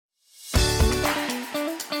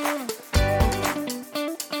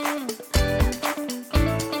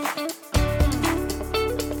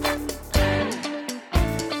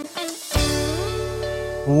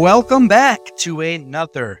Welcome back to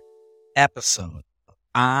another episode of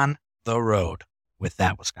On the Road with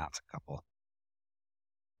That Wisconsin Couple.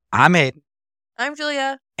 I'm Aiden. I'm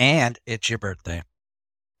Julia. And it's your birthday.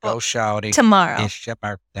 Go shouty. Tomorrow. It's your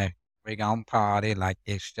birthday. We gonna party like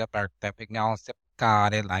it's your birthday. We gonna sip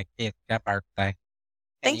party like it's your birthday.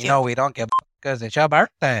 Thank you. You know we don't give because it's your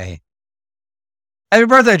birthday. Happy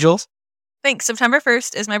birthday, Jules. Thanks. September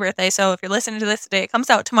 1st is my birthday, so if you're listening to this today, it comes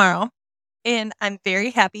out tomorrow. And I'm very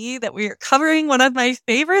happy that we are covering one of my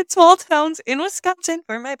favorite small towns in Wisconsin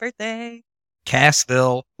for my birthday.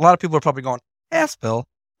 Cassville. A lot of people are probably going, Cassville?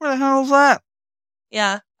 Where the hell is that?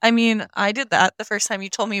 Yeah. I mean, I did that the first time you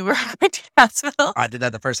told me we were going to Cassville. I did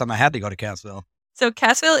that the first time I had to go to Cassville. So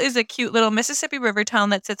Cassville is a cute little Mississippi River town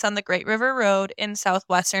that sits on the Great River Road in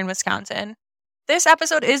southwestern Wisconsin. This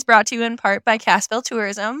episode is brought to you in part by Cassville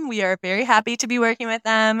Tourism. We are very happy to be working with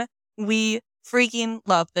them. We freaking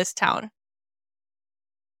love this town.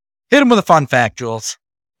 Hit him with a fun fact, Jules.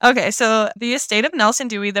 Okay, so the estate of Nelson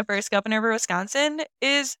Dewey, the first governor of Wisconsin,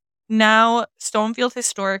 is now Stonefield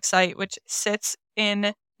Historic Site, which sits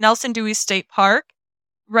in Nelson Dewey State Park,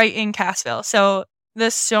 right in Cassville. So the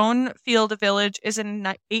Stonefield Village is an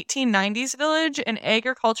 1890s village, an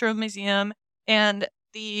agricultural museum, and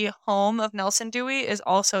the home of Nelson Dewey is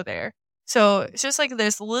also there. So it's just like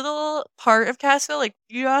this little part of Cassville, like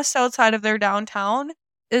just outside of their downtown,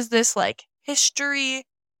 is this like history,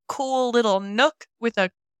 cool little nook with a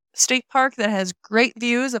state park that has great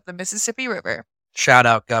views of the Mississippi River. Shout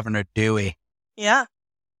out Governor Dewey. Yeah.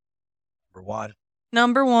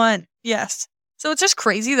 Number one. Yes. So it's just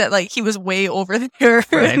crazy that like he was way over there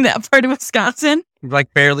in that part of Wisconsin.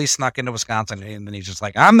 Like barely snuck into Wisconsin and then he's just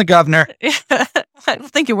like, I'm the governor. I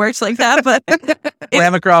don't think it works like that, but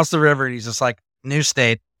Swam across the river and he's just like, new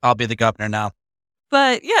state, I'll be the governor now.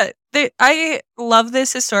 But yeah, I love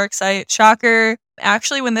this historic site. Shocker.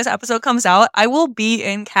 Actually, when this episode comes out, I will be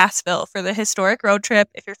in Cassville for the historic road trip.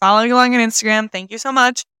 If you're following along on Instagram, thank you so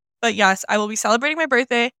much. But yes, I will be celebrating my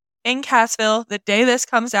birthday in Cassville the day this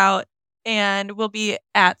comes out, and we'll be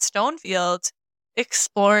at Stonefield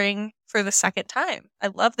exploring for the second time. I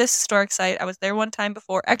love this historic site. I was there one time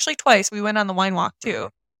before. Actually, twice. We went on the wine walk, too.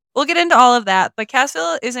 We'll get into all of that. But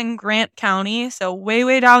Cassville is in Grant County, so way,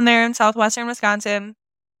 way down there in southwestern Wisconsin.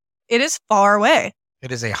 It is far away.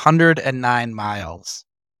 It is 109 miles.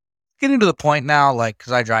 Getting to the point now, like,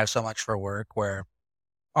 because I drive so much for work, where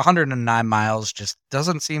 109 miles just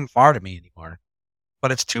doesn't seem far to me anymore.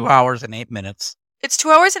 But it's 2 hours and 8 minutes. It's 2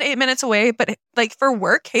 hours and 8 minutes away, but like for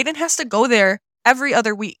work, Hayden has to go there every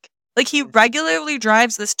other week. Like he regularly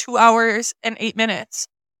drives this 2 hours and 8 minutes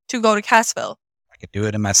to go to Cassville. I could do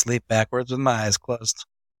it in my sleep backwards with my eyes closed.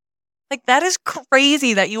 Like that is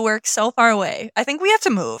crazy that you work so far away. I think we have to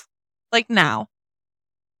move. Like now.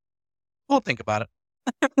 We'll think about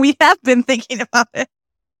it. We have been thinking about it.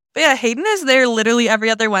 But yeah, Hayden is there literally every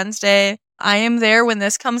other Wednesday. I am there when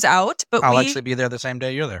this comes out. But I'll actually be there the same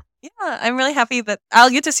day you're there. Yeah, I'm really happy that I'll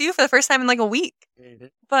get to see you for the first time in like a week. Mm-hmm.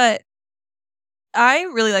 But I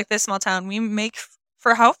really like this small town. We make,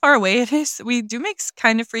 for how far away it is, we do make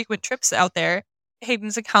kind of frequent trips out there.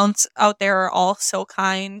 Hayden's accounts out there are all so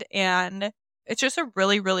kind. And it's just a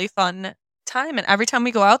really, really fun time. And every time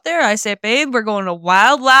we go out there, I say, babe, we're going to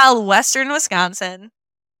wild, wild western Wisconsin.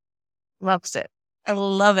 Loves it. I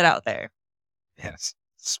love it out there. Yes.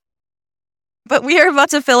 But we are about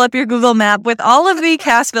to fill up your Google map with all of the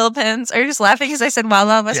Cassville pins. Are you just laughing because I said wild,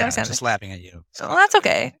 wild western Wisconsin? I'm just laughing at you. Well, that's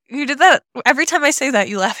okay. You did that. Every time I say that,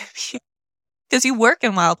 you laugh at me. Because you work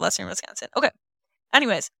in wild western Wisconsin. Okay.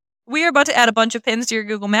 Anyways, we are about to add a bunch of pins to your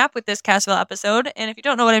Google map with this Cassville episode. And if you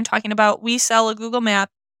don't know what I'm talking about, we sell a Google map.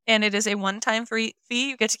 And it is a one-time free fee.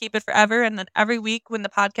 You get to keep it forever. And then every week when the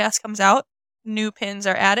podcast comes out, new pins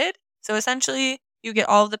are added. So essentially, you get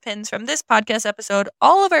all of the pins from this podcast episode,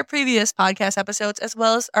 all of our previous podcast episodes, as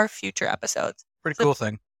well as our future episodes. Pretty cool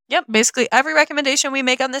thing. Yep. Basically, every recommendation we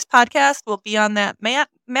make on this podcast will be on that map.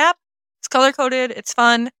 It's color-coded. It's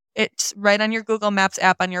fun. It's right on your Google Maps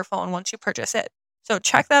app on your phone once you purchase it. So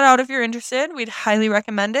check that out if you're interested. We'd highly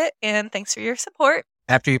recommend it. And thanks for your support.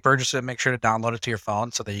 After you purchase it, make sure to download it to your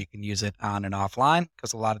phone so that you can use it on and offline,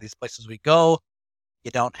 because a lot of these places we go,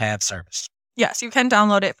 you don't have service. Yes, you can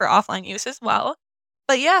download it for offline use as well.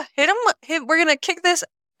 But yeah, we're going to kick this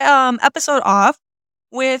episode off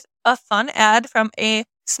with a fun ad from a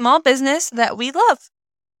small business that we love.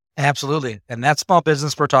 Absolutely. And that small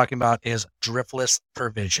business we're talking about is Driftless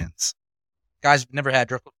Provisions. Guys, if you've never had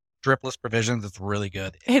Driftless Provisions, it's really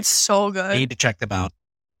good. It's so good. You need to check them out.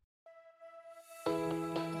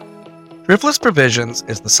 Driftless Provisions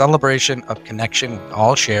is the celebration of connection we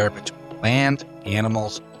all share between land,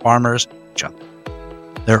 animals, farmers, and each other.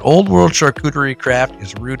 Their old world charcuterie craft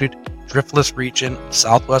is rooted in the driftless region of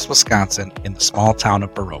southwest Wisconsin in the small town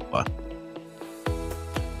of Baropa.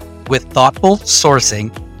 With thoughtful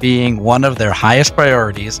sourcing being one of their highest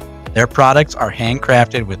priorities, their products are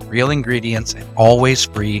handcrafted with real ingredients and always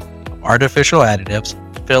free of artificial additives,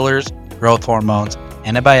 fillers, growth hormones,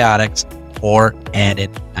 antibiotics, or added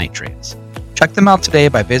nitrates. Check them out today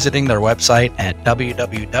by visiting their website at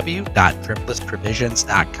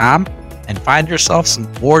www.driftlessprovisions.com and find yourself some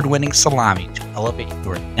award-winning salami to elevate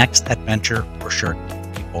your next adventure or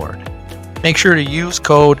charcuterie board. Make sure to use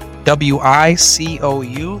code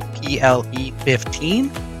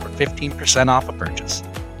WICOUPLE15 for 15% off a purchase.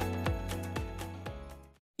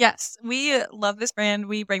 Yes, we love this brand.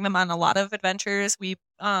 We bring them on a lot of adventures. We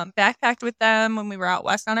backpacked with them when we were out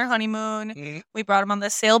west on our honeymoon. Mm-hmm. We brought them on the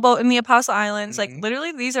sailboat in the Apostle Islands. Mm-hmm. Like,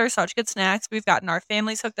 literally, these are such good snacks. We've gotten our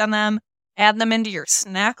families hooked on them. Add them into your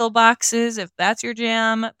snackle boxes if that's your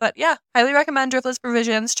jam. But yeah, highly recommend Driftless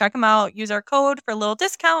Provisions. Check them out. Use our code for a little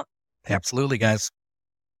discount. Absolutely, guys.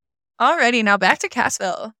 Alrighty, now back to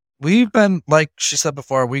Cassville. We've been, like she said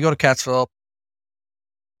before, we go to Cassville.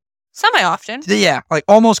 Semi-often. Yeah, like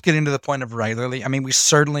almost getting to the point of regularly. I mean, we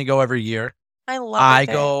certainly go every year. I love I it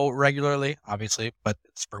there. go regularly, obviously, but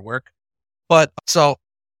it's for work. But so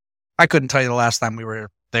I couldn't tell you the last time we were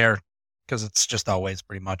there because it's just always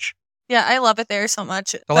pretty much. Yeah, I love it there so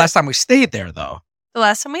much. The last time we stayed there, though. The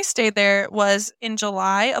last time we stayed there was in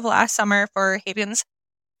July of last summer for Hayden's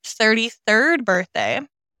 33rd birthday.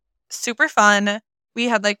 Super fun. We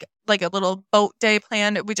had like a little boat day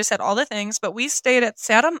planned. We just had all the things, but we stayed at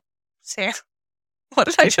what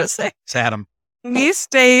did I just say? Saddam. We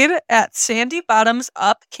stayed at Sandy Bottoms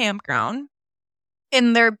Up Campground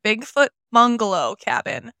in their Bigfoot bungalow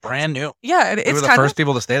cabin. Brand new. Yeah, We it's were the kind first of,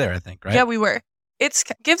 people to stay there, I think, right? yeah, we were. It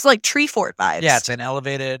gives like tree fort vibes. Yeah, it's an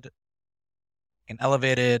elevated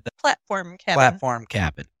platform cabin. platform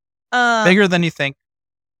cabin. Um, Bigger than you think.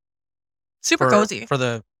 super cozy. For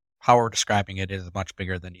the how we're describing it is much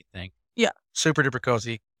bigger than you think. Yeah. Super duper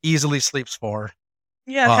cozy. Easily sleeps 4.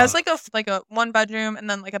 Yeah, it has like a 1 bedroom and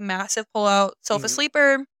then like a massive pull out sofa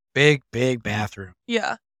sleeper. Big bathroom.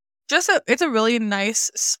 Yeah. It's a really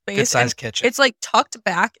nice space. Good sized and kitchen. It's like tucked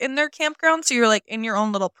back in their campground, so you're like in your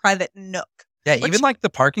own little private nook. Yeah, even like the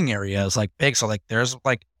parking area is like big, so like there's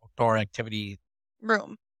like outdoor activity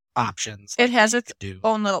room options. It has its do.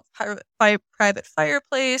 own little private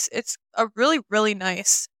fireplace. It's a really, really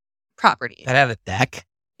nice property. It had a deck.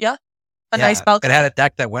 A nice balcony. It had a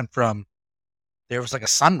deck that went from, there was like a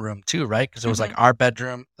sunroom too, right? Because it was like our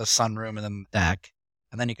bedroom, the sunroom, and then the deck.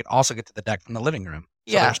 And then you could also get to the deck from the living room.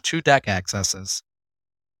 So there's 2 deck access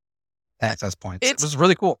points. It was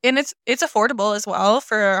really cool. And it's affordable as well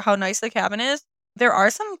for how nice the cabin is. There are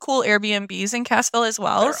some cool Airbnbs in Cassville as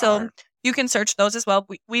well. You can search those as well.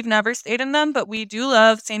 We've never stayed in them, but we do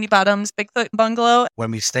love Sandy Bottom's Bigfoot Bungalow.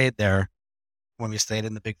 When we stayed in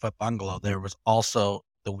the Bigfoot Bungalow, there was also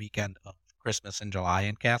the weekend of Christmas in July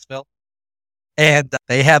in Cassville. And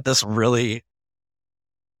they had this really,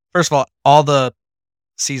 first of all the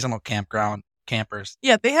seasonal campers.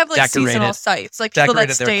 Yeah, they have like seasonal sites, like people that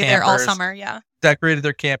stay there all summer. Yeah. Decorated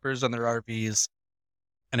their campers and their RVs.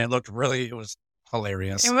 And it was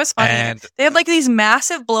hilarious. It was funny. And they had like these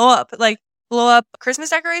massive blow up Christmas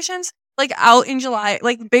decorations, like out in July,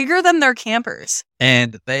 like bigger than their campers.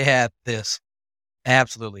 And they had this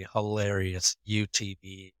absolutely hilarious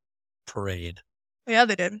UTV parade. Yeah,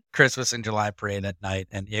 they did. Christmas in July parade at night,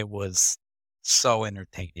 and it was so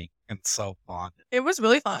entertaining and so fun. It was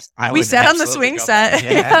really fun. We sat on the swing set.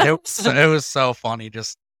 Yeah, it was so funny.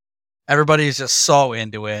 Just everybody's just so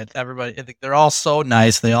into it. Everybody, they're all so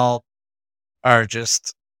nice. They all are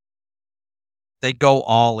just, they go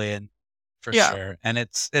all in for sure, and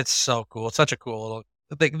it's so cool. It's such a cool little.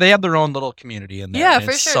 They have their own little community in there. Yeah,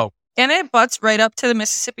 for sure. And it butts right up to the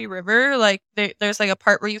Mississippi River. Like there's like a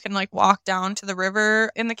part where you can like walk down to the river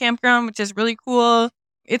in the campground, which is really cool.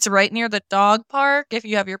 It's right near the dog park. If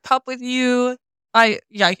you have your pup with you, I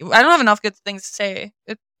don't have enough good things to say.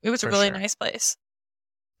 It was a really nice place.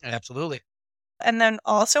 Absolutely. And then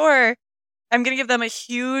also I'm going to give them a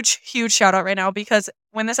huge, huge shout out right now because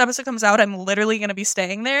when this episode comes out, I'm literally going to be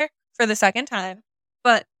staying there for the second time.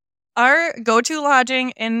 But our go-to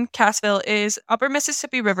lodging in Cassville is Upper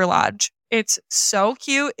Mississippi River Lodge. It's so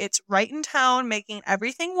cute. It's right in town, making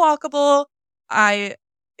everything walkable.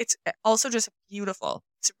 It's also just beautiful.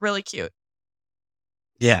 It's really cute.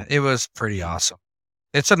 Yeah, it was pretty awesome.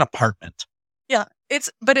 It's an apartment. Yeah, it's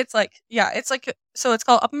so it's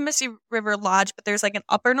called Upper Mississippi River Lodge, but there's like an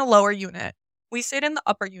upper and a lower unit. We stayed in the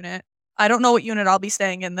upper unit. I don't know what unit I'll be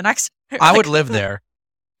staying in the next. I would live there.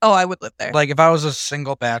 Oh, I would live there. Like, if I was a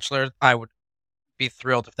single bachelor, I would be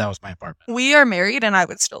thrilled if that was my apartment. We are married and I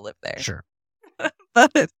would still live there. Sure.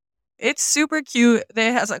 But it's super cute.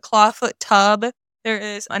 It has a clawfoot tub. There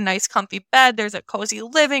is a nice comfy bed. There's a cozy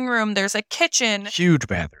living room. There's a kitchen. Huge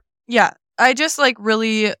bathroom. Yeah. I just like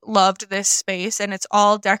really loved this space, and it's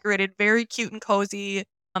all decorated very cute and cozy.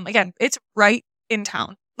 Again, it's right in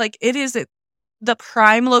town. Like, it is the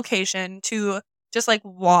prime location to just like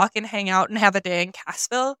walk and hang out and have a day in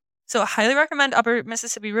Cassville. So I highly recommend Upper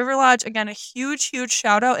Mississippi River Lodge. Again, a huge, huge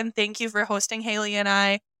shout out and thank you for hosting Haley and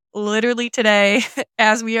I literally today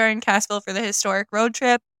as we are in Cassville for the historic road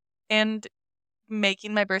trip and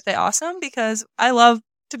making my birthday awesome, because I love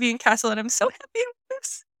to be in Cassville and I'm so happy with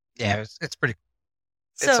this. Yeah, it's pretty.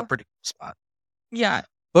 It's So a pretty cool spot. yeah,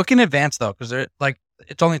 Book in advance though, because they're like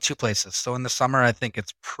it's only 2 places. So in the summer, I think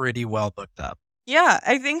it's pretty well booked up. yeah,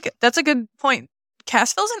 I think that's a good point.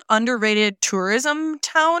 Cassville's an underrated tourism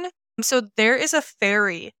town. So there is a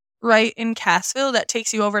ferry right in Cassville that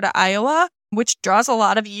takes you over to Iowa, which draws a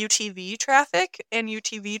lot of UTV traffic, and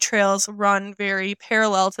UTV trails run very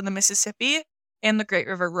parallel to the Mississippi and the Great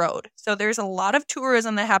River Road. So there's a lot of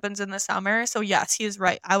tourism that happens in the summer. So yes, he is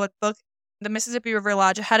right. I would book the Mississippi River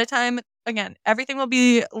Lodge ahead of time. Again, everything will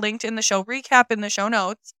be linked in the show recap in the show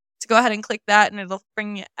notes. So go ahead and click that and it'll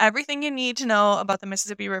bring you everything you need to know about the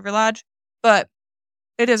Mississippi River Lodge. But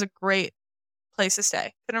it is a great place to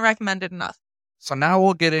stay. Couldn't recommend it enough. So now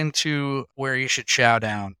we'll get into where you should chow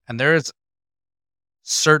down, and there is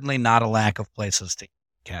certainly not a lack of places to eat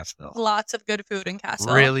in Cassville. Lots of good food in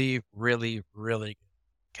Cassville. Really, really, really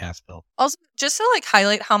good Cassville. Also, just to like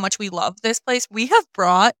highlight how much we love this place, we have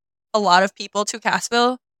brought a lot of people to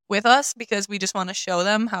Cassville with us because we just want to show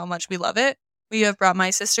them how much we love it. We have brought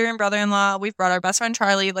my sister and brother-in-law. We've brought our best friend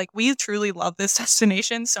Charlie. Like, we truly love this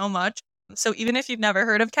destination so much. So even if you've never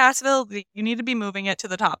heard of Cassville, you need to be moving it to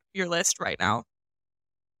the top of your list right now.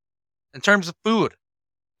 In terms of food,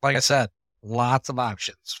 like I said, lots of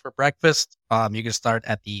options. For breakfast, you can start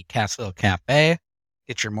at the Cassville Cafe,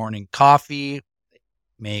 get your morning coffee,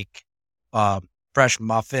 make fresh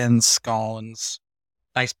muffins, scones,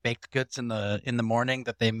 nice baked goods in the morning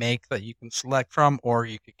that they make that you can select from, or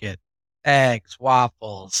you could get eggs,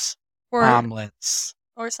 waffles, Or omelets,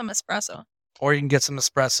 or some espresso. or you can get some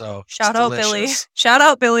espresso. Shout It's out Billy. delicious. Shout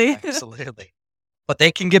out Billy. Absolutely. But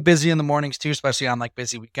they can get busy in the mornings too, especially on like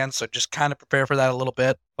busy weekends. So just kind of prepare for that a little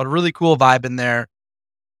bit. But a really cool vibe in there.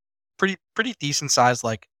 Pretty decent size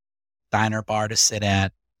like diner bar to sit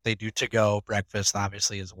at. They do to go breakfast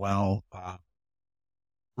obviously as well.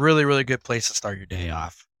 Really, really good place to start your day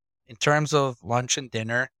off. In terms of lunch and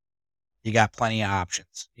dinner, you got plenty of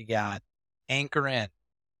options. You got Anchor Inn.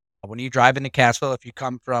 When you drive into Cassville, if you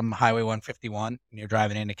come from Highway 151 and you're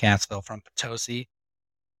driving into Cassville from Potosi,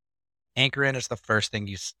 Anchor Inn is the first thing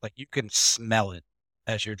you can smell it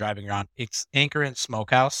as you're driving around. It's Anchor Inn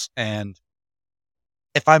Smokehouse, and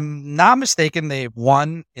if I'm not mistaken, they've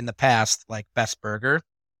won in the past like best burger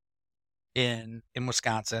in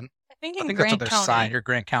Wisconsin. I think I in think that's what Grant they're County. signed, or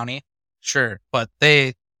Grant County. Sure, but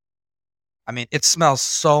it smells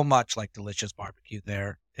so much like delicious barbecue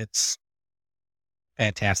there. It's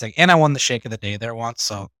fantastic, and I won the shake of the day there once,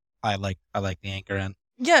 so I like the Anchor Inn.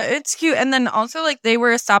 Yeah, it's cute. And then also, like, they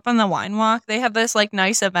were a stop on the wine walk. They have this, like,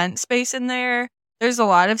 nice event space in there. There's a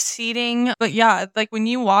lot of seating. But yeah, like, when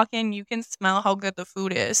you walk in, you can smell how good the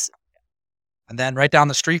food is. And then right down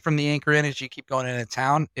the street from the Anchor Inn, as you keep going into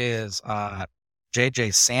town, is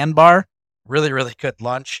JJ's Sandbar. Really, really good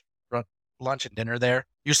lunch and dinner there.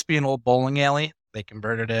 Used to be an old bowling alley. They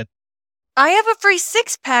converted it. I have a free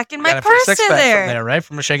 6-pack in my Got a free purse in six-pack there. from there, right?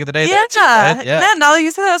 From a shake of the day. Yeah. Right? Yeah. Man, now that you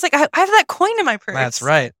said that, I was like, I have that coin in my purse. That's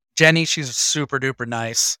right. Jenny, she's super duper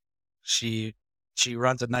nice. She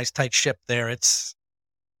runs a nice tight ship there. It's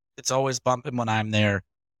always bumping when I'm there.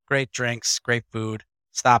 Great drinks, great food.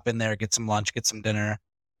 Stop in there, get some lunch, get some dinner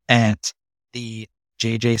at the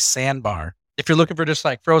JJ Sandbar. If you're looking for just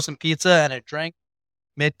like frozen pizza and a drink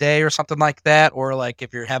midday or something like that, or like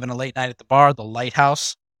if you're having a late night at the bar, the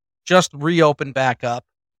Lighthouse just reopened back up.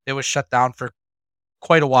 It was shut down for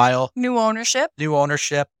quite a while. New ownership.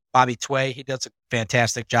 Bobby Tway, he does a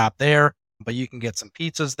fantastic job there, but you can get some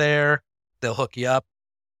pizzas there. They'll hook you up.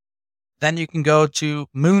 Then you can go to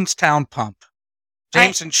Moonstown Pump.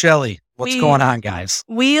 James and Shelley, what's going on, guys?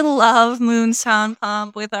 We love Moonstown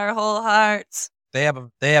Pump with our whole hearts. They have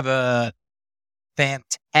a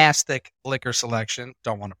fantastic liquor selection.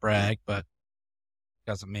 Don't want to brag, but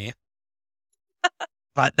because of me.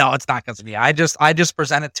 But no, it's not because of me. I just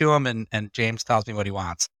present it to him, and James tells me what he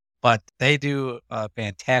wants. But they do a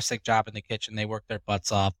fantastic job in the kitchen. They work their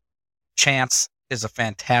butts off. Chance is a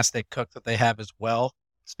fantastic cook that they have as well.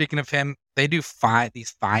 speaking of him, they do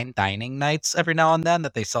these fine dining nights every now and then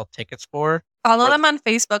that they sell tickets for, Follow them on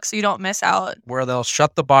Facebook so you don't miss out. where they'll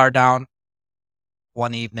shut the bar down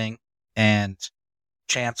one evening and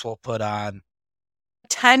Chance will put on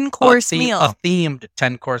 10-course meal. a themed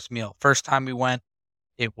 10-course meal. First time we went,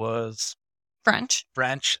 it was French,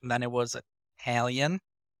 and then it was Italian,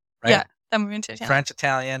 right? Yeah, then we went to Italian. French,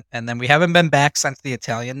 Italian, and then we haven't been back since the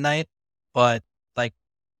Italian night, but like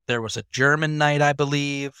there was a German night, I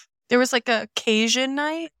believe. There was like a Cajun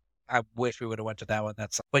night. I wish we would have went to that one.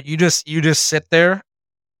 But you just sit there,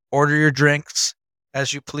 order your drinks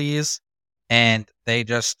as you please, and they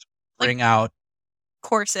just bring out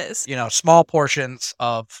courses. Small portions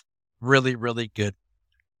of really, really good.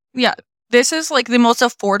 Yeah, this is like the most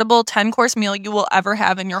affordable 10-course meal you will ever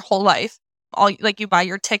have in your whole life. You buy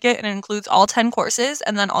your ticket and it includes all 10 courses,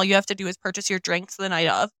 and then all you have to do is purchase your drinks the night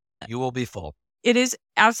of. You will be full. It is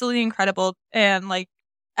absolutely incredible, and like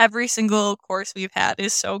every single course we've had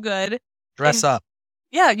is so good. Dress up.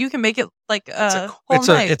 Yeah, you can make it like whole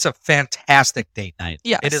night. It's a fantastic date night.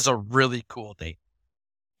 Yes. It is a really cool date.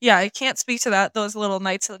 Yeah, I can't speak to those little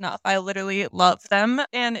nights enough. I literally love them.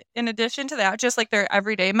 And in addition to that, just like their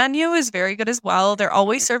everyday menu is very good as well. They're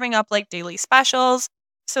always serving up like daily specials.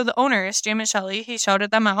 So the owners, James and Shelley, he shouted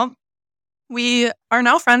them out. We are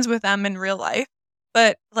now friends with them in real life.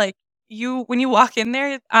 But like when you walk in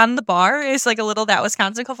there on the bar is like a little That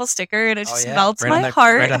Wisconsin Couple sticker, and it just melts my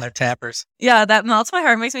heart. Right on their tappers. Yeah, that melts my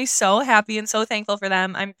heart. Makes me so happy and so thankful for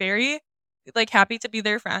them. I'm very happy to be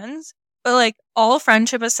their friends. But like all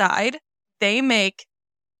friendship aside, they make,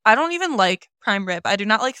 I don't even like prime rib. I do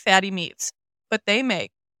not like fatty meats, but they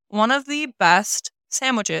make one of the best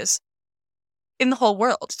sandwiches in the whole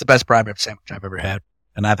world. It's the best prime rib sandwich I've ever had.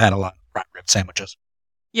 And I've had a lot of prime rib sandwiches.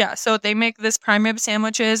 Yeah, so they make this prime rib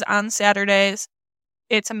sandwiches on Saturdays.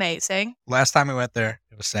 It's amazing. Last time we went there,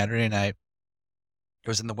 it was Saturday night. It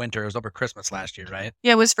was in the winter. It was over Christmas last year, right?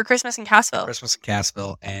 Yeah, it was for Christmas in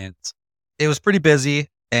Cassville. And it was pretty busy.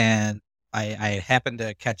 And I happened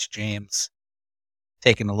to catch James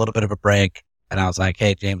taking a little bit of a break. And I was like,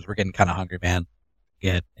 hey, James, we're getting kind of hungry, man.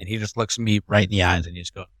 And he just looks me right in the eyes and he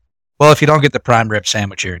just goes, well, if you don't get the prime rib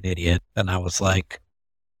sandwich, you're an idiot. And I was like,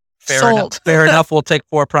 fair enough. We'll take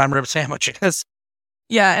 4 prime rib sandwiches.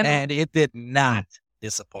 Yeah. And it did not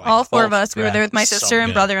disappoint. All 4 of us, we were there with my sister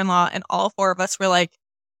and brother-in-law, and all 4 of us were like,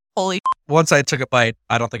 holy. Once I took a bite,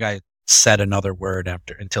 I don't think I said another word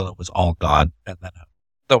until it was all gone. And then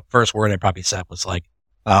the first word I probably said was like,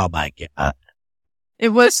 oh my God. It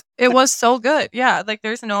was so good. Yeah. Like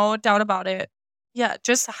there's no doubt about it. Yeah.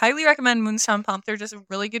 Just highly recommend Moonstown Pump. They're just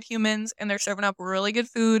really good humans and they're serving up really good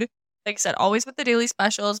food. Like I said, always with the daily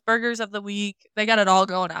specials, burgers of the week. They got it all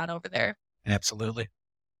going on over there. Absolutely.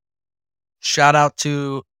 Shout out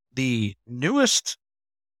to the newest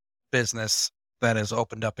business that has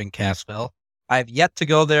opened up in Cassville. I've yet to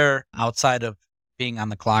go there outside of being on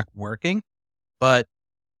the clock working, but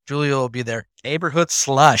Julia will be there. Neighborhood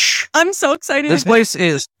Slush. I'm so excited. This place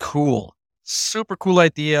is cool. Super cool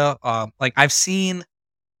idea. I've seen,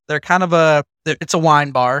 they're kind of it's a wine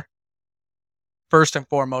bar. First and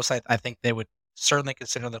foremost, I think they would certainly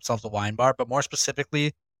consider themselves a wine bar, but more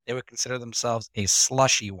specifically, they would consider themselves a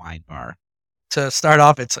slushy wine bar. To start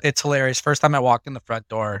off, it's hilarious. First time I walked in the front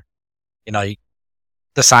door, the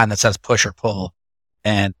sign that says push or pull,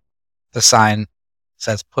 and the sign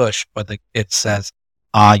says push, but it says,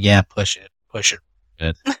 yeah, push it.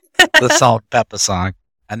 Good. The Salt and Pepper song.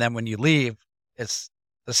 And then when you leave,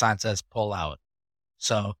 the sign says pull out.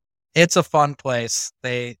 So it's a fun place.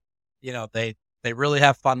 They really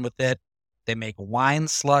have fun with it. They make wine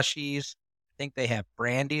slushies. I think they have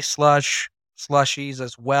brandy slushies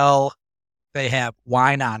as well. They have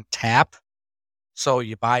wine on tap. So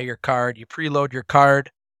you buy your card, you preload your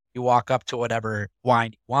card, you walk up to whatever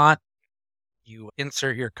wine you want, you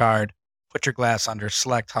insert your card, put your glass under,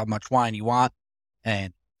 select how much wine you want,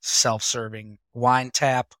 and self-serving wine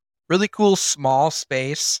tap. Really cool, small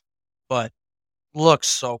space, but looks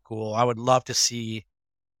so cool. I would love to see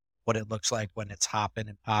what it looks like when it's hopping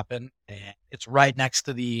and popping. And it's right next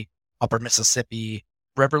to the Upper Mississippi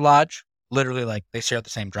River Lodge. Literally, like, they share the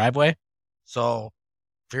same driveway. So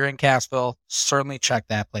if you're in Cassville, certainly check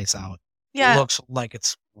that place out. Yeah. It looks like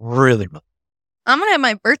it's really, really. I'm going to have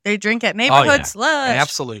my birthday drink at Neighborhood Slush.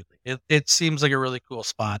 Absolutely. It seems like a really cool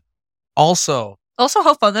spot. Also,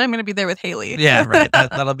 how fun that I'm going to be there with Haley. Yeah, right.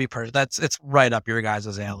 That'll be perfect. It's right up your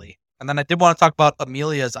guys' alley. And then I did want to talk about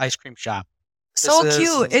Amelia's ice cream shop. So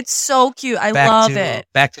cute. It's so cute. I love it.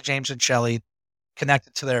 Back to James and Shelley,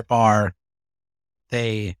 connected to their bar.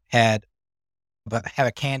 They have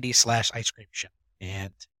a candy / ice cream shop.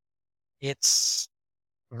 And it's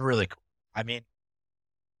really cool. I mean,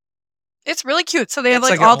 It's really cute. So they have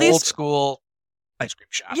it's like like all an these old school ice cream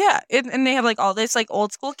shop. Yeah, and they have like all this like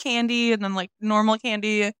old school candy and then like normal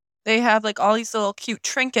candy. They have like all these little cute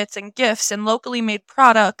trinkets and gifts and locally made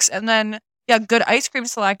products and then yeah, good ice cream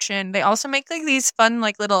selection. They also make like these fun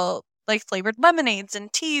like little like flavored lemonades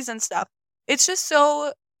and teas and stuff. It's just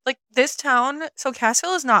so like this town, so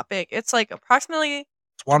Cassville is not big. It's like approximately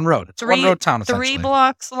It's one road. It's a one road town, three essentially.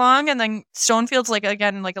 blocks long and then Stonefield's like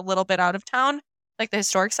again like a little bit out of town, like the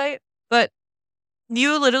historic site. But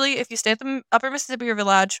you literally, if you stay at the Upper Mississippi River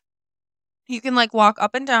Lodge, you can like walk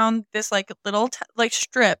up and down this like little like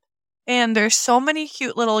strip, and there's so many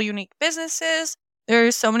cute little unique businesses.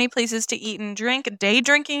 There's so many places to eat and drink. Day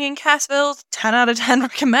drinking in Cassville, 10 out of 10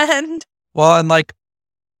 recommend. Well, and like,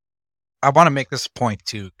 I want to make this point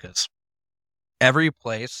too, because every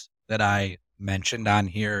place that I mentioned on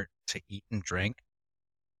here to eat and drink,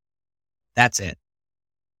 that's it.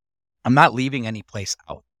 I'm not leaving any place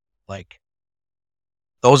out. Like,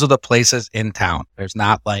 those are the places in town. There's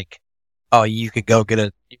not like, oh, you could go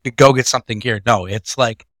get something here. No, it's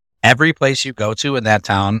like every place you go to in that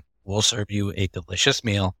town will serve you a delicious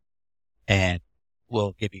meal and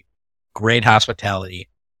will give you great hospitality.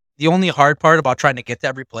 The only hard part about trying to get to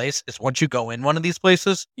every place is once you go in one of these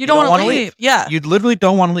places, You don't want to wanna leave. Yeah. You literally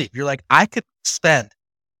don't want to leave. You're like, I could spend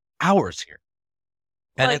hours here.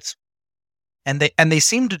 And Like- it's and they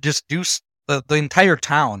seem to just do the entire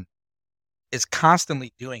town is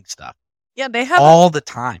constantly doing stuff Yeah, they have all the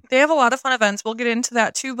time. They have a lot of fun events. We'll get into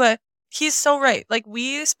that too, but he's so right. Like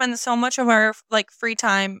we spend so much of our like free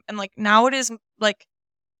time and like now it is like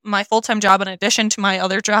my full-time job in addition to my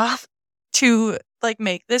other job to like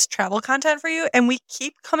make this travel content for you and we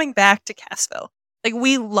keep coming back to Cassville. Like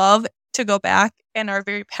we love to go back and are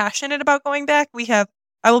very passionate about going back.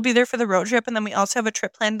 I will be there for the road trip and then we also have a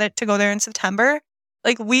trip planned to go there in September.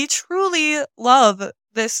 Like we truly love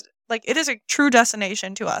this. Like it is a true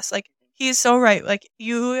destination to us. Like he's so right. Like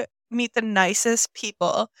you meet the nicest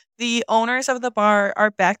people. The owners of the bar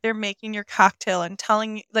are back there making your cocktail and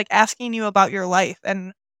asking you about your life.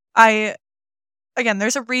 And again,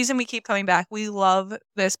 there's a reason we keep coming back. We love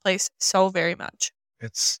this place so very much.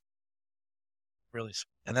 It's really sweet.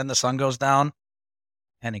 And then the sun goes down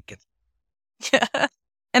and it gets Yeah.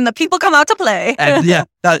 And the people come out to play.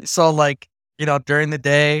 and so like, during the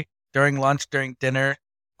day, during lunch, during dinner,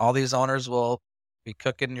 all these owners will be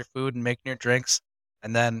cooking your food and making your drinks,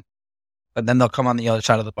 and then they'll come on the other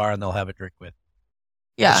side of the bar and they'll have a drink with.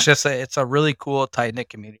 Yeah. It's just it's a really cool, tight knit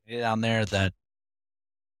community down there that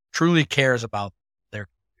truly cares about their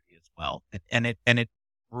community as well, and it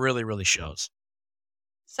really, really shows.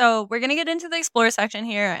 So we're gonna get into the Explore section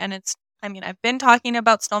here, and I've been talking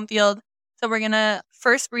about Stonefield, so we're gonna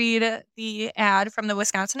first read the ad from the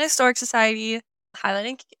Wisconsin Historic Society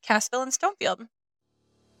highlighting Cassville and Stonefield.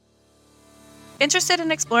 Interested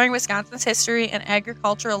in exploring Wisconsin's history and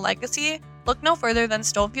agricultural legacy? Look no further than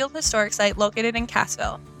Stonefield Historic Site located in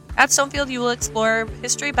Cassville. At Stonefield, you will explore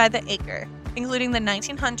history by the acre, including the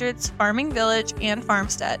 1900s farming village and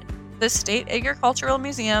farmstead, the State Agricultural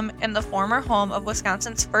Museum, and the former home of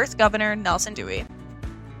Wisconsin's first governor, Nelson Dewey.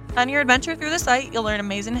 On your adventure through the site, you'll learn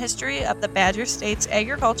amazing history of the Badger State's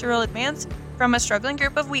agricultural advance, from a struggling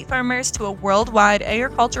group of wheat farmers to a worldwide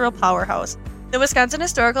agricultural powerhouse. The Wisconsin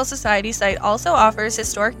Historical Society site also offers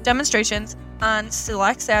historic demonstrations on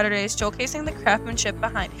select Saturdays showcasing the craftsmanship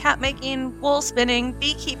behind hat making, wool spinning,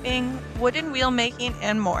 beekeeping, wooden wheel making,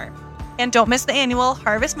 and more. And don't miss the annual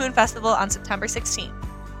Harvest Moon Festival on September 16th.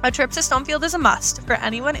 A trip to Stonefield is a must for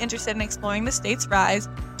anyone interested in exploring the state's rise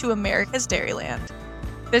to America's Dairyland.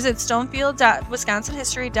 Visit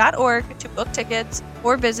stonefield.wisconsinhistory.org to book tickets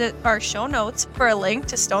or visit our show notes for a link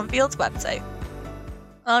to Stonefield's website.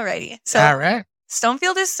 Alrighty. So All right.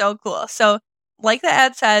 Stonefield is so cool. So like the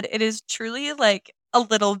ad said, it is truly like a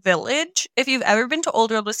little village. If you've ever been to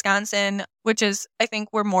Old World, Wisconsin, which is, I think,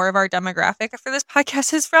 where more of our demographic for this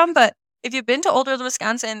podcast is from, but if you've been to Old World,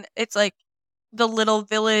 Wisconsin, it's like the little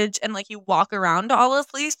village and like you walk around all of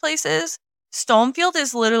these places. Stonefield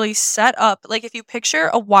is literally set up like if you picture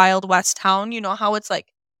a Wild West town, you know how it's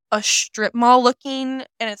like a strip mall looking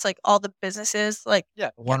and it's like all the businesses like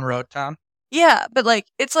One road town, yeah, but like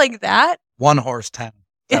it's like that. one horse town.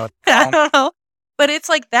 I don't know. But it's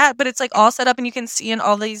like that, but it's like all set up and you can see in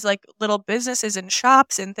all these like little businesses and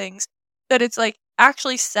shops and things that it's like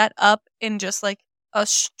actually set up in just like a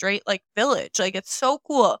straight like village. Like it's so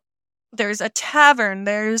cool. There's a tavern.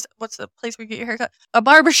 There's what's the place where you get your haircut? A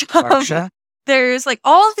barbershop. There's like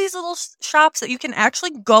all of these little shops that you can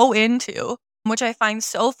actually go into, which I find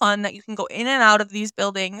so fun that you can go in and out of these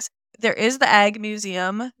buildings. There is the Ag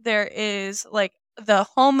Museum. There is like the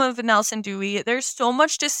home of Nelson Dewey. There's so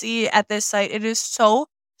much to see at this site. It is so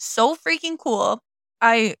freaking cool.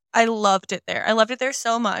 I loved it there. I loved it there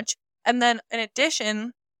so much. And then in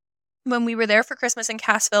addition, when we were there for Christmas in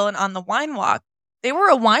Cassville and on the wine walk, they were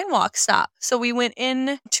a wine walk stop. So we went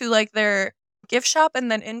in to like their gift shop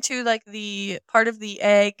and then into like the part of the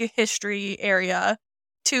egg history area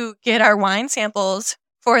to get our wine samples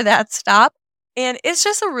for that stop. And it's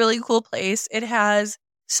just a really cool place. It has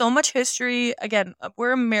so much history. Again,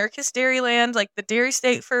 we're America's Dairyland, like the dairy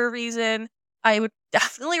state for a reason. I would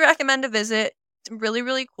definitely recommend a visit. It's really,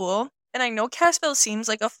 really cool. And I know Cassville seems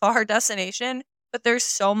like a far destination, but there's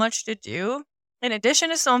so much to do. In addition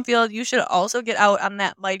to Stonefield, you should also get out on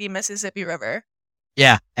that mighty Mississippi River.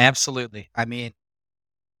 Yeah, absolutely. I mean,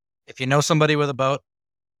 if you know somebody with a boat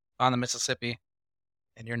on the Mississippi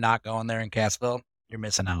and you're not going there in Cassville, you're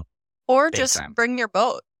missing out. Or Big just time. bring your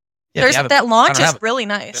boat. Yeah, That launch I don't is have it. really It's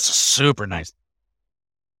nice. super nice.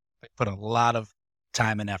 They put a lot of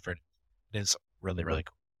time and effort. It is really, really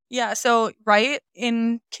cool. Yeah, so right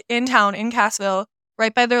in town in Cassville,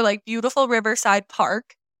 right by their like beautiful riverside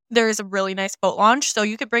park, there is a really nice boat launch. So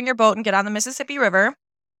you could bring your boat and get on the Mississippi River.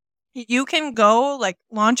 You can go like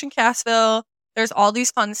launch in Cassville. There's all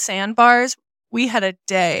these fun sandbars. We had a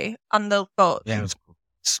day on the boat. Yeah, it was cool.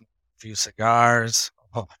 A few cigars.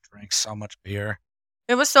 Oh, I drank so much beer.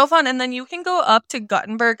 It was so fun. And then you can go up to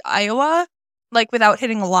Guttenberg, Iowa, like without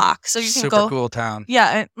hitting a lock. So you can Super go. cool town. Yeah,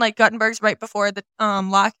 and like Guttenberg's right before the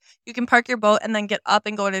lock. You can park your boat and then get up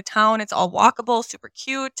and go to town. It's all walkable, super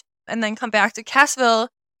cute. And then come back to Cassville.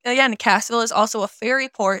 Again, Cassville is also a ferry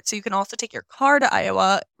port, so you can also take your car to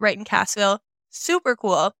Iowa right in Cassville. Super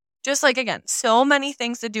cool. Just like, again, so many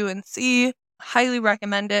things to do and see. Highly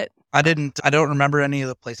recommend it. I don't remember any of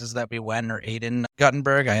the places that we went or ate in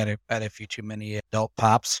Guttenberg. I had a few too many adult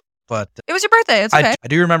pops, but It was your birthday. It's okay. I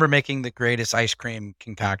do remember making the greatest ice cream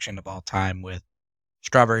concoction of all time with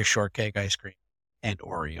strawberry shortcake ice cream and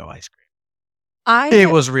Oreo ice cream. It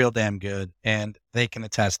was real damn good, and they can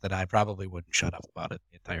attest that I probably wouldn't shut up about it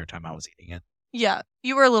the entire time I was eating it. Yeah,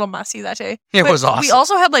 you were a little messy that day. It But was awesome. We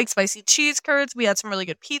also had like spicy cheese curds. We had some really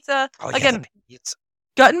good pizza. Oh, Again, it's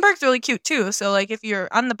Guttenberg's really cute too. So like if you're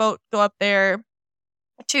on the boat, go up there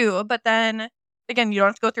too. But then again, you don't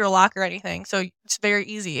have to go through a lock or anything. So it's very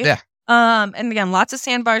easy. Yeah. And again, lots of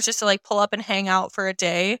sandbars just to like pull up and hang out for a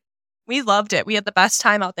day. We loved it. We had the best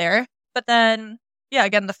time out there. But then yeah,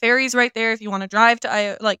 again, the ferry's right there if you want to drive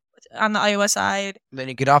to like on the Iowa side. Then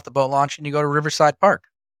you get off the boat launch and you go to Riverside Park.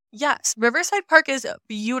 Yes, Riverside Park is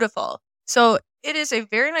beautiful. So it is a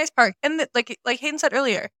very nice park. And like Hayden said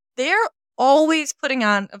earlier, they're always putting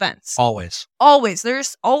on events. Always. Always.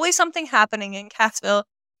 There's always something happening in Cassville.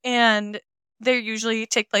 And they usually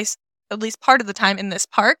take place at least part of the time in this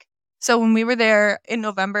park. So when we were there in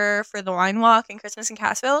November for the wine walk and Christmas in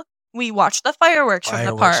Cassville, we watched the fireworks from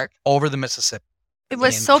the park. Over the Mississippi. It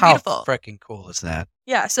was so beautiful. How freaking cool is that?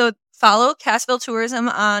 Yeah, so follow Cassville Tourism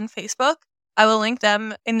on Facebook. I will link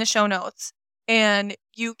them in the show notes. And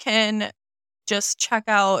you can just check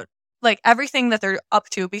out like everything that they're up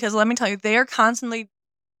to because let me tell you, they are constantly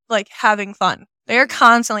like having fun. They are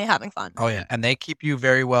constantly having fun. Oh yeah, and they keep you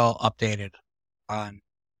very well updated on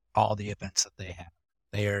all the events that they have.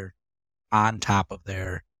 They are on top of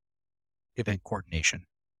their event coordination.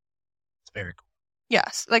 It's very cool.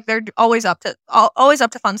 Yes, like they're always up to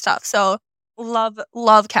fun stuff. So love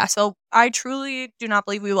Cassville. I truly do not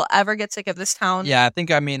believe we will ever get sick of this town. Yeah,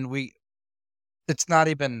 it's not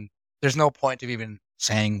even. There's no point of even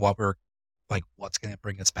saying what's going to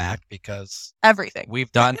bring us back because everything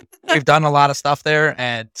we've done a lot of stuff there,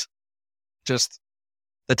 and just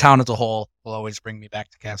the town as a whole will always bring me back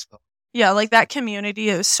to Cassville. Yeah, like that community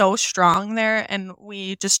is so strong there, and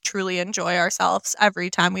we just truly enjoy ourselves every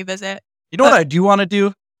time we visit. You know what I do want to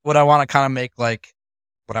do? What I want to kind of make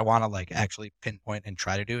what I want to like actually pinpoint and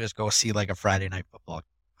try to do is go see like a Friday night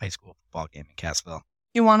high school football game in Cassville.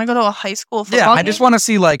 You want to go to a high school football game? I just want to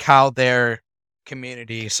see like how their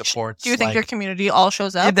community supports. Do you think their community all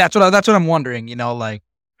shows up? Yeah, that's what I'm wondering. You know, like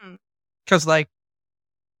because like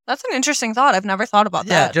that's an interesting thought. I've never thought about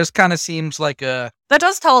that. Yeah, it just kind of seems like that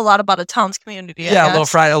does tell a lot about a town's community. Yeah, a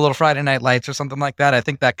little Friday night lights or something like that. I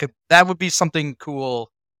think that would be something cool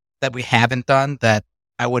that we haven't done that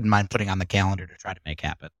I wouldn't mind putting on the calendar to try to make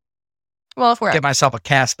happen. Well, if we're get myself a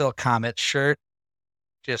Cassville Comet shirt,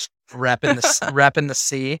 just repping the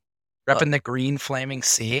sea, repping the green flaming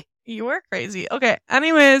sea. You are crazy. Okay.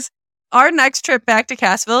 Anyways, our next trip back to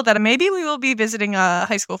Cassville that maybe we will be visiting a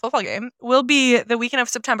high school football game will be the weekend of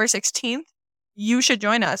September 16th. You should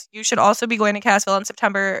join us. You should also be going to Cassville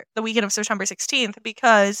on the weekend of September 16th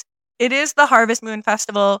because it is the Harvest Moon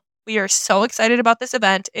Festival. We are so excited about this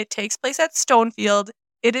event. It takes place at Stonefield.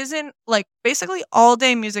 It is in like basically all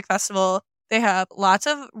day music festival. They have lots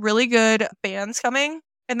of really good bands coming,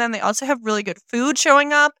 and then they also have really good food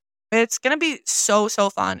showing up. It's going to be so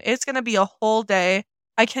fun. It's going to be a whole day.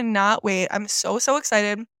 I cannot wait. I'm so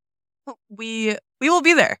excited. We will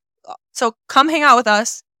be there. So come hang out with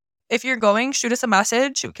us. If you're going, shoot us a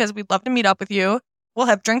message because we'd love to meet up with you. We'll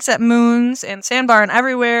have drinks at Moons and Sandbar and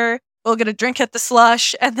everywhere. We'll get a drink at the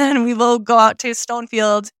Slush, and then we will go out to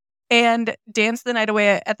Stonefield and dance the night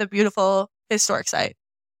away at the beautiful historic site.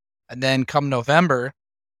 And then come November,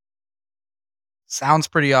 sounds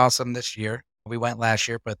pretty awesome this year. We went last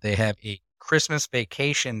year, but they have a Christmas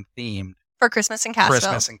vacation themed For Christmas in Cassville.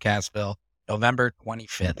 Christmas in Cassville, November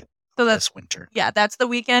 25th. So that's this winter. Yeah, that's the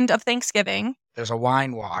weekend of Thanksgiving. There's a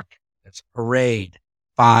wine walk. There's a parade,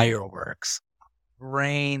 fireworks,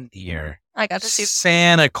 reindeer. I got to see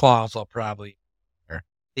Santa Claus will probably be there.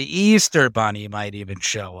 The Easter Bunny might even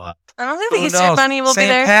show up. I don't think the Easter Bunny will be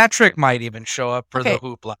there. St. Patrick might even show up for Okay. the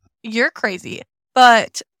hoopla. You're crazy.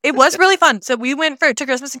 But it was really fun. So we went to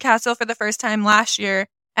Christmas in Cassville for the first time last year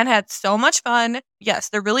and had so much fun. Yes,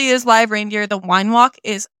 there really is live reindeer. The wine walk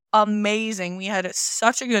is amazing. We had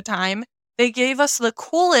such a good time. They gave us the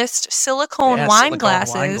coolest silicone wine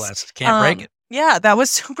glasses. Can't break it. Yeah, that was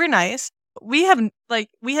super nice. We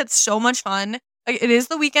had so much fun. It is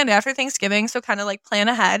the weekend after Thanksgiving, so kind of like plan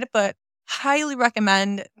ahead, but highly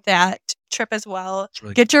recommend that trip as well.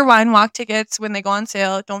 Really Get your wine walk tickets when they go on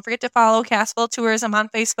sale. Don't forget to follow Cassville Tourism on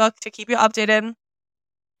Facebook to keep you updated.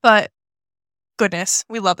 But goodness,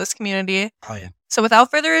 we love this community. Oh, yeah. So without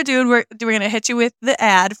further ado, we're going to hit you with the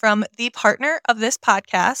ad from the partner of this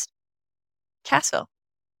podcast, Cassville.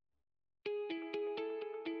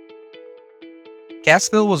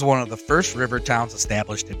 Cassville was one of the first river towns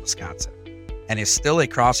established in Wisconsin and is still a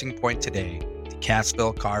crossing point today, the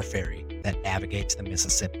Cassville Car Ferry that navigates the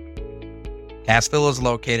Mississippi. Cassville is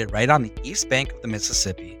located right on the east bank of the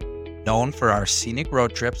Mississippi, known for our scenic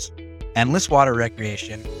road trips, endless water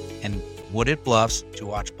recreation, and wooded bluffs to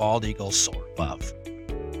watch bald eagles soar above.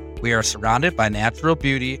 We are surrounded by natural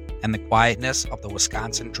beauty and the quietness of the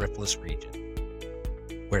Wisconsin driftless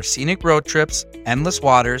region, where scenic road trips, endless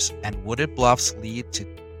waters, and wooded bluffs lead to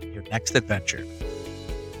your next adventure.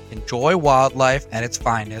 Enjoy wildlife at its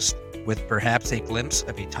finest with perhaps a glimpse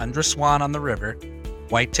of a tundra swan on the river,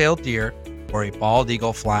 white-tailed deer, or a bald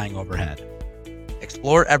eagle flying overhead.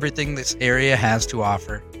 Explore everything this area has to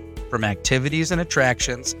offer, from activities and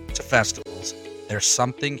attractions to festivals. There's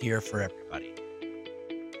something here for everybody.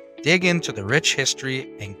 Dig into the rich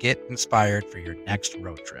history and get inspired for your next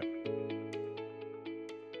road trip.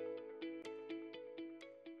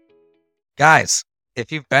 Guys,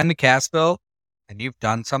 if you've been to Cassville and you've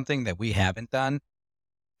done something that we haven't done,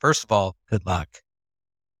 first of all, good luck.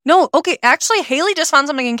 No, okay. Actually, Haley just found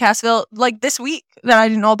something in Cassville like this week that I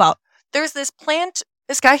didn't know about. There's this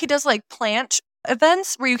guy, he does like plant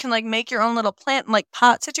events where you can like make your own little plant like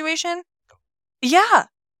pot situation. Yeah.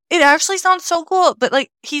 It actually sounds so cool. But like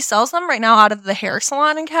he sells them right now out of the hair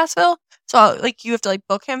salon in Cassville. So like you have to like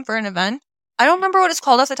book him for an event. I don't remember what it's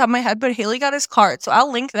called off the top of my head, but Haley got his card. So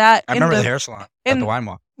I'll link that. I remember the hair salon at the wine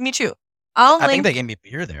walk. Me too. I think they gave me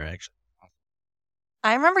beer there, actually.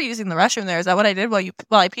 I remember using the restroom there. Is that what I did while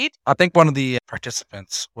I peed? I think one of the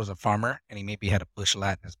participants was a farmer, and he maybe had a bush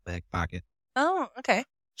light in his back pocket. Oh, okay.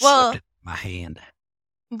 Well, slipped it in my hand.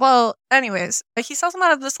 Well, anyways, he sells them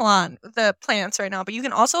out of the salon, the plants right now, but you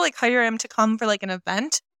can also like hire him to come for like an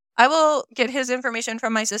event. I will get his information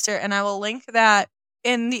from my sister and I will link that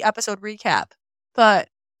in the episode recap. But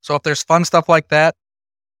so if there's fun stuff like that,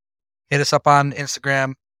 hit us up on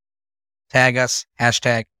Instagram, tag us,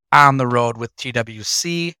 hashtag on the road with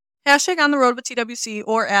TWC. Hashtag on the road with TWC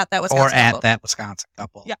or at that Wisconsin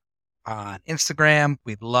couple. Yeah. On Instagram,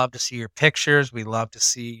 we'd love to see your pictures. We love to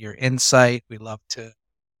see your insight. We love to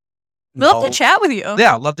chat with you.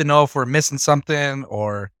 Yeah, I'd love to know if we're missing something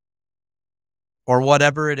or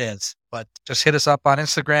whatever it is. But just hit us up on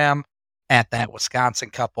Instagram at that Wisconsin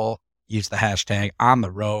couple. Use the hashtag on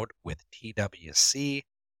the road with TWC.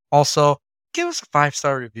 Also, give us a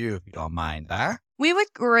 5-star review if you don't mind, huh? We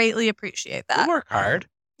would greatly appreciate that. We work hard.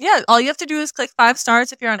 Yeah, all you have to do is click 5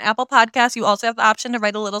 stars. If you're on Apple Podcasts, you also have the option to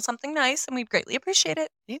write a little something nice, and we'd greatly appreciate it.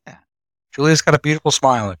 Yeah. Julia's got a beautiful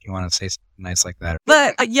smile if you want to say something nice like that.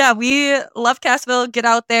 But yeah, we love Cassville. Get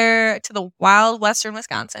out there to the wild western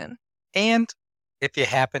Wisconsin. And if you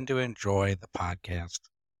happen to enjoy the podcast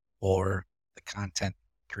or the content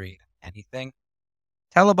we create, anything,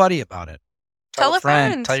 tell a buddy about it. Tell a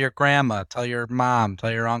friend. Tell your grandma. Tell your mom.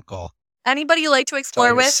 Tell your uncle. Anybody you like to explore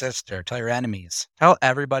tell your with. Sister. Tell your enemies. Tell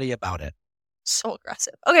everybody about it. So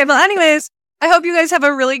aggressive. Okay, but anyways, I hope you guys have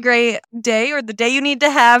a really great day, or the day you need to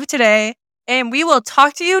have today. And we will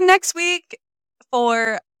talk to you next week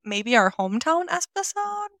for maybe our hometown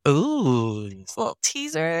episode. Ooh. It's a little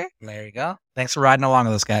teaser. There you go. Thanks for riding along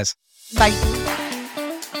with us, guys. Bye.